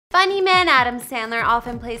Funny man Adam Sandler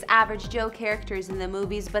often plays average Joe characters in the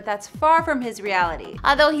movies, but that's far from his reality.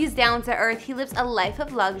 Although he's down to earth, he lives a life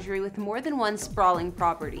of luxury with more than one sprawling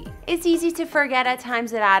property. It's easy to forget at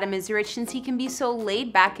times that Adam is rich since he can be so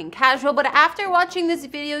laid back and casual, but after watching this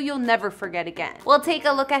video, you'll never forget again. We'll take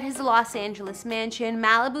a look at his Los Angeles mansion,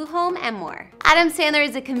 Malibu home, and more. Adam Sandler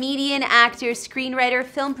is a comedian, actor, screenwriter,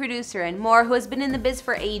 film producer, and more who has been in the biz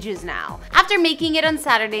for ages now. After making it on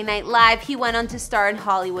Saturday Night Live, he went on to star in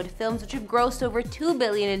Hollywood films which have grossed over $2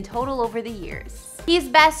 billion in total over the years. He's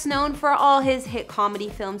best known for all his hit comedy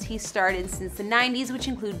films he starred in since the 90s, which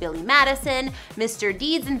include Billy Madison, Mr.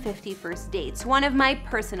 Deeds, and 50 First Dates, one of my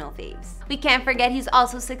personal faves. We can't forget he's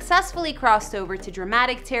also successfully crossed over to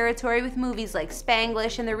dramatic territory with movies like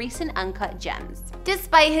Spanglish and the recent Uncut Gems.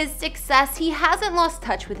 Despite his success, he hasn't lost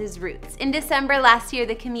touch with his roots. In December last year,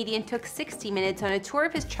 the comedian took 60 minutes on a tour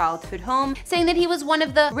of his childhood home, saying that he was one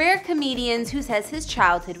of the rare comedians who says his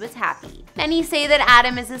childhood was happy. Many say that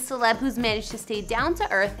Adam is a celeb who's managed to stay down to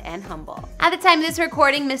earth and humble. At the time of this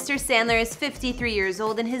recording, Mr. Sandler is 53 years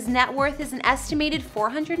old and his net worth is an estimated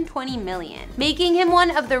 $420 million, making him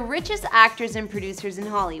one of the richest actors and producers in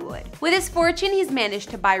Hollywood. With his fortune, he's managed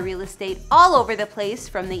to buy real estate all over the place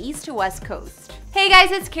from the east to west coast. Hey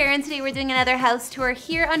guys, it's Karen. Today we're doing another house tour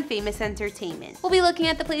here on Famous Entertainment. We'll be looking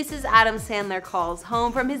at the places Adam Sandler calls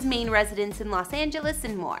home, from his main residence in Los Angeles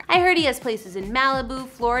and more. I heard he has places in Malibu,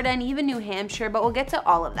 Florida, and even New Hampshire, but we'll get to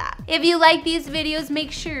all of that. If you like these videos,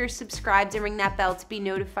 make sure you're subscribed and ring that bell to be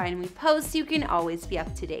notified when we post so you can always be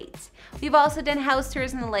up to date. We've also done house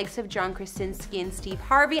tours in the likes of John Krasinski and Steve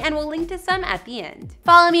Harvey, and we'll link to some at the end.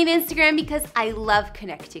 Follow me on Instagram because I love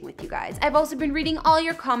connecting with you guys. I've also been reading all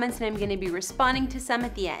your comments and I'm going to be responding to some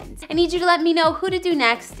at the end. I need you to let me know who to do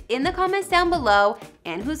next in the comments down below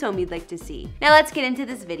and whose home you'd like to see. Now let's get into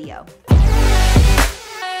this video.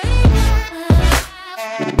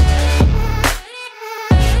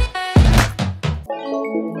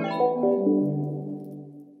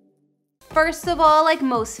 First of all, like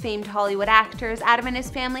most famed Hollywood actors, Adam and his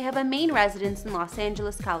family have a main residence in Los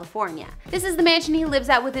Angeles, California. This is the mansion he lives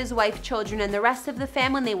at with his wife, children, and the rest of the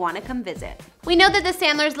fam when they want to come visit. We know that the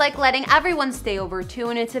Sandlers like letting everyone stay over too,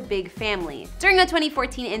 and it's a big family. During a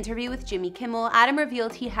 2014 interview with Jimmy Kimmel, Adam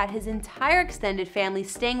revealed he had his entire extended family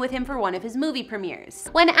staying with him for one of his movie premieres.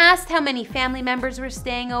 When asked how many family members were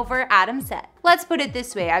staying over, Adam said, "Let's put it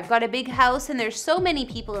this way, I've got a big house and there's so many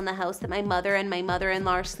people in the house that my mother and my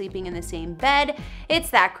mother-in-law are sleeping in the same bed.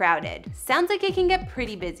 It's that crowded. Sounds like it can get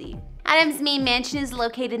pretty busy." Adam's main mansion is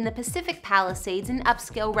located in the Pacific Palisades, an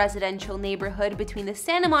upscale residential neighborhood between the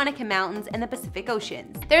Santa Monica Mountains and the Pacific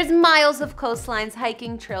Oceans. There's miles of coastlines,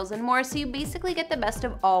 hiking trails, and more, so you basically get the best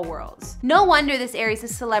of all worlds. No wonder this area is a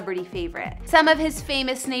celebrity favorite. Some of his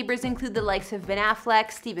famous neighbors include the likes of Ben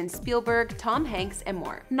Affleck, Steven Spielberg, Tom Hanks, and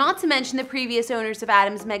more. Not to mention the previous owners of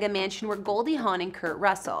Adam's mega mansion were Goldie Hawn and Kurt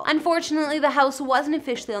Russell. Unfortunately, the house wasn't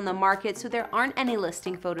officially on the market, so there aren't any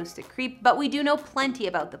listing photos to creep, but we do know plenty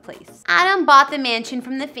about the place. Adam bought the mansion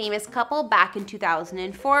from the famous couple back in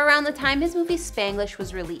 2004, around the time his movie Spanglish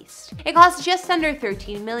was released. It cost just under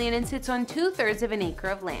 $13 million and sits on 2/3 of an acre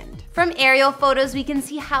of land. From aerial photos, we can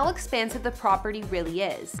see how expansive the property really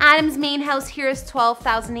is. Adam's main house here is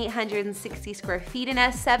 12,860 square feet and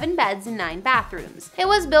has 7 beds and 9 bathrooms. It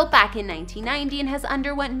was built back in 1990 and has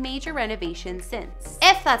underwent major renovations since.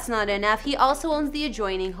 If that's not enough, he also owns the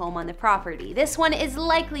adjoining home on the property. This one is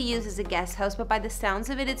likely used as a guest house, but by the sounds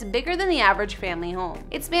of it, it's bigger than the average family home.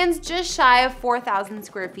 It spans just shy of 4,000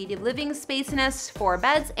 square feet of living space and has 4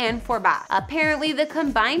 beds and 4 baths. Apparently, the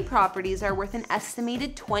combined properties are worth an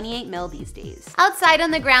estimated $28 million these days. Outside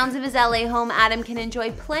on the grounds of his LA home, Adam can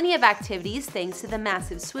enjoy plenty of activities thanks to the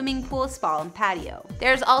massive swimming pool, spa, and patio.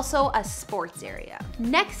 There's also a sports area.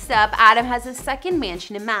 Next up, Adam has a second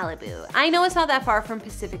mansion in Malibu. I know it's not that far from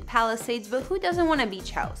Pacific Palisades, but who doesn't want a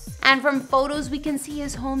beach house? And from photos, we can see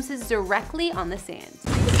his home sits directly on the sand.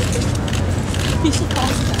 It's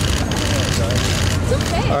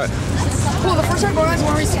okay. All right. Cool, the first time going on is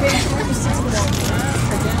where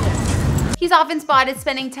He's often spotted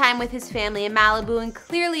spending time with his family in Malibu, and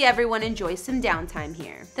clearly everyone enjoys some downtime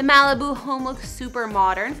here. The Malibu home looks super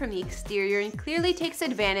modern from the exterior and clearly takes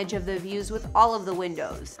advantage of the views with all of the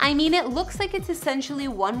windows. I mean, it looks like it's essentially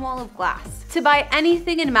one wall of glass. To buy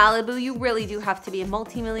anything in Malibu, you really do have to be a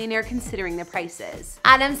multimillionaire considering the prices.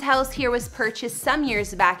 Adam's house here was purchased some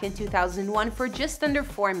years back in 2001 for just under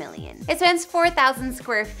 $4 million. It spans 4,000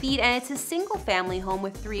 square feet and it's a single family home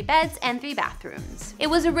with 3 beds and 3 bathrooms. It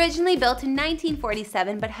was originally built in in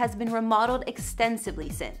 1947 but has been remodeled extensively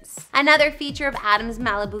since. Another feature of Adam's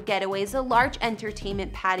Malibu getaway is a large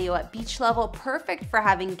entertainment patio at beach level, perfect for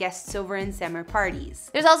having guests over in summer parties.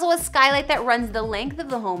 There's also a skylight that runs the length of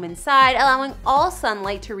the home inside, allowing all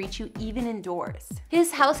sunlight to reach you even indoors.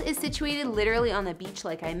 His house is situated literally on the beach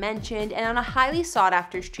like I mentioned, and on a highly sought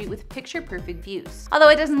after street with picture-perfect views. Although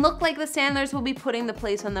it doesn't look like the Sandlers will be putting the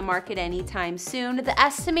place on the market anytime soon, the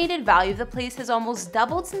estimated value of the place has almost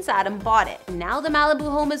doubled since Adam bought it. Now the Malibu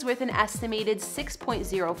home is worth an estimated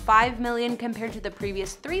 $6.05 million compared to the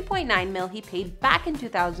previous $3.9 million he paid back in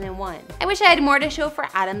 2001. I wish I had more to show for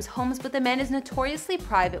Adam's homes, but the man is notoriously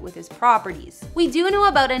private with his properties. We do know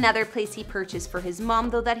about another place he purchased for his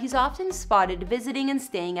mom, though, that he's often spotted visiting and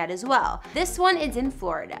staying at as well. This one is in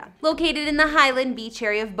Florida. Located in the Highland Beach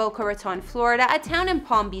area of Boca Raton, Florida, a town in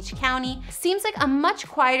Palm Beach County, seems like a much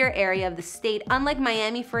quieter area of the state, unlike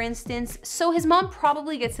Miami for instance, so his mom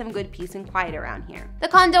probably gets some good peace and quiet around here. The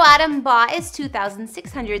condo Adam bought is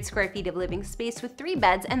 2,600 square feet of living space with 3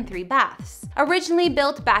 beds and 3 baths. Originally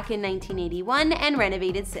built back in 1981 and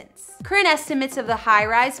renovated since. Current estimates of the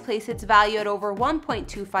high-rise place its value at over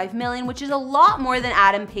 $1.25 million, which is a lot more than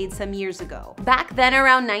Adam paid some years ago. Back then,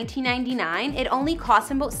 around 1999, it only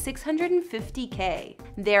cost him about $650K.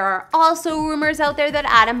 There are also rumors out there that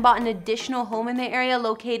Adam bought an additional home in the area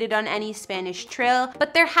located on any Spanish Trail,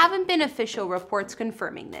 but there haven't been official reports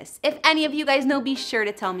confirming this. If any of you guys know, be sure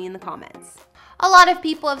to tell me in the comments. A lot of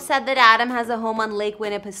people have said that Adam has a home on Lake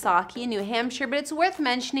Winnipesaukee in New Hampshire, but it's worth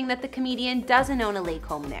mentioning that the comedian doesn't own a lake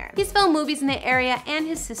home there. He's filmed movies in the area and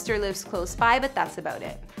his sister lives close by, but that's about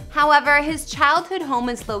it. However, his childhood home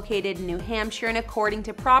is located in New Hampshire, and according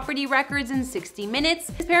to property records in 60 Minutes,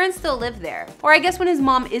 his parents still live there. Or I guess when his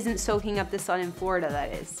mom isn't soaking up the sun in Florida,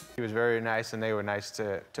 that is. He was very nice, and they were nice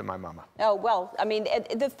to my mama. Oh, well, I mean,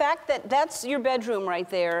 the fact that that's your bedroom right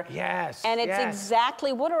there. Yes, and it's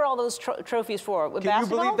exactly, what are all those trophies for? Can basketball? you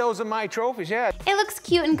believe those are my trophies? Yeah. It looks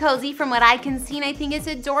cute and cozy from what I can see, and I think it's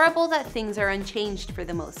adorable that things are unchanged for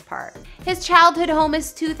the most part. His childhood home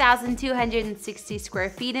is 2,260 square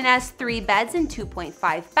feet and has 3 beds and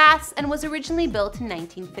 2.5 baths, and was originally built in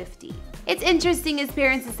 1950. It's interesting his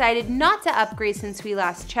parents decided not to upgrade since we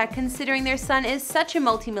last checked, considering their son is such a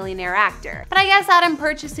multimillionaire actor. But I guess Adam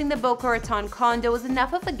purchasing the Boca Raton condo was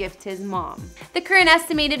enough of a gift to his mom. The current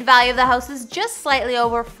estimated value of the house is just slightly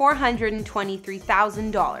over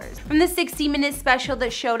 $423,000. From the 60 Minutes special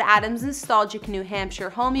that showed Adam's nostalgic New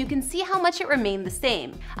Hampshire home, you can see how much it remained the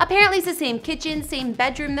same. Apparently it's the same kitchen, same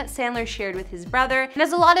bedroom that Sandler shared with his brother, and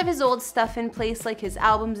has a lot of his old stuff in place like his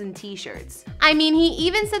albums and t-shirts. I mean, he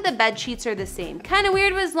even said the bed sheets are the same. Kinda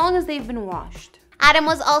weird, but as long as they've been washed. Adam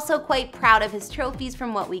was also quite proud of his trophies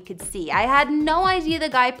from what we could see. I had no idea the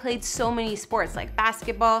guy played so many sports like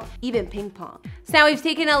basketball, even ping pong. So now we've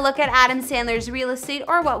taken a look at Adam Sandler's real estate,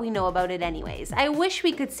 or what we know about it anyways. I wish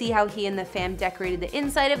we could see how he and the fam decorated the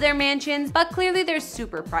inside of their mansions, but clearly they're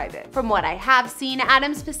super private. From what I have seen,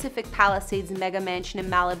 Adam's Pacific Palisades mega mansion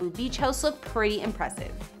and Malibu beach house look pretty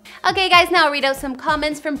impressive. Okay guys, now I'll read out some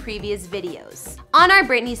comments from previous videos. On our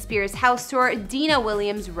Britney Spears house tour, Dina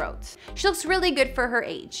Williams wrote, "She looks really good for her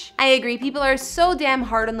age. I agree, people are so damn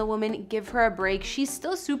hard on the woman, give her a break, she's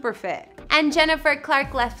still super fit." And Jennifer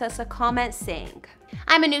Clark left us a comment saying,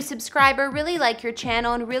 "I'm a new subscriber, really like your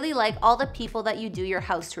channel and really like all the people that you do your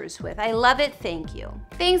house tours with. I love it, thank you."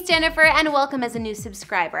 Thanks Jennifer, and welcome as a new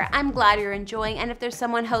subscriber. I'm glad you're enjoying, and if there's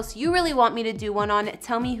someone else you really want me to do one on,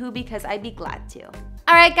 tell me who, because I'd be glad to.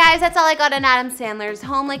 Alright guys, that's all I got on Adam Sandler's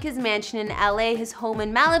home, like his mansion in LA, his home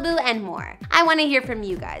in Malibu, and more. I want to hear from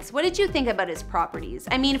you guys. What did you think about his properties?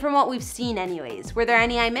 I mean, from what we've seen anyways. Were there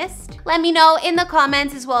any I missed? Let me know in the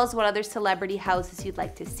comments, as well as what other celebrity houses you'd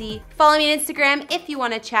like to see. Follow me on Instagram if you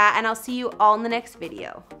want to chat, and I'll see you all in the next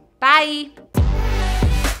video. Bye!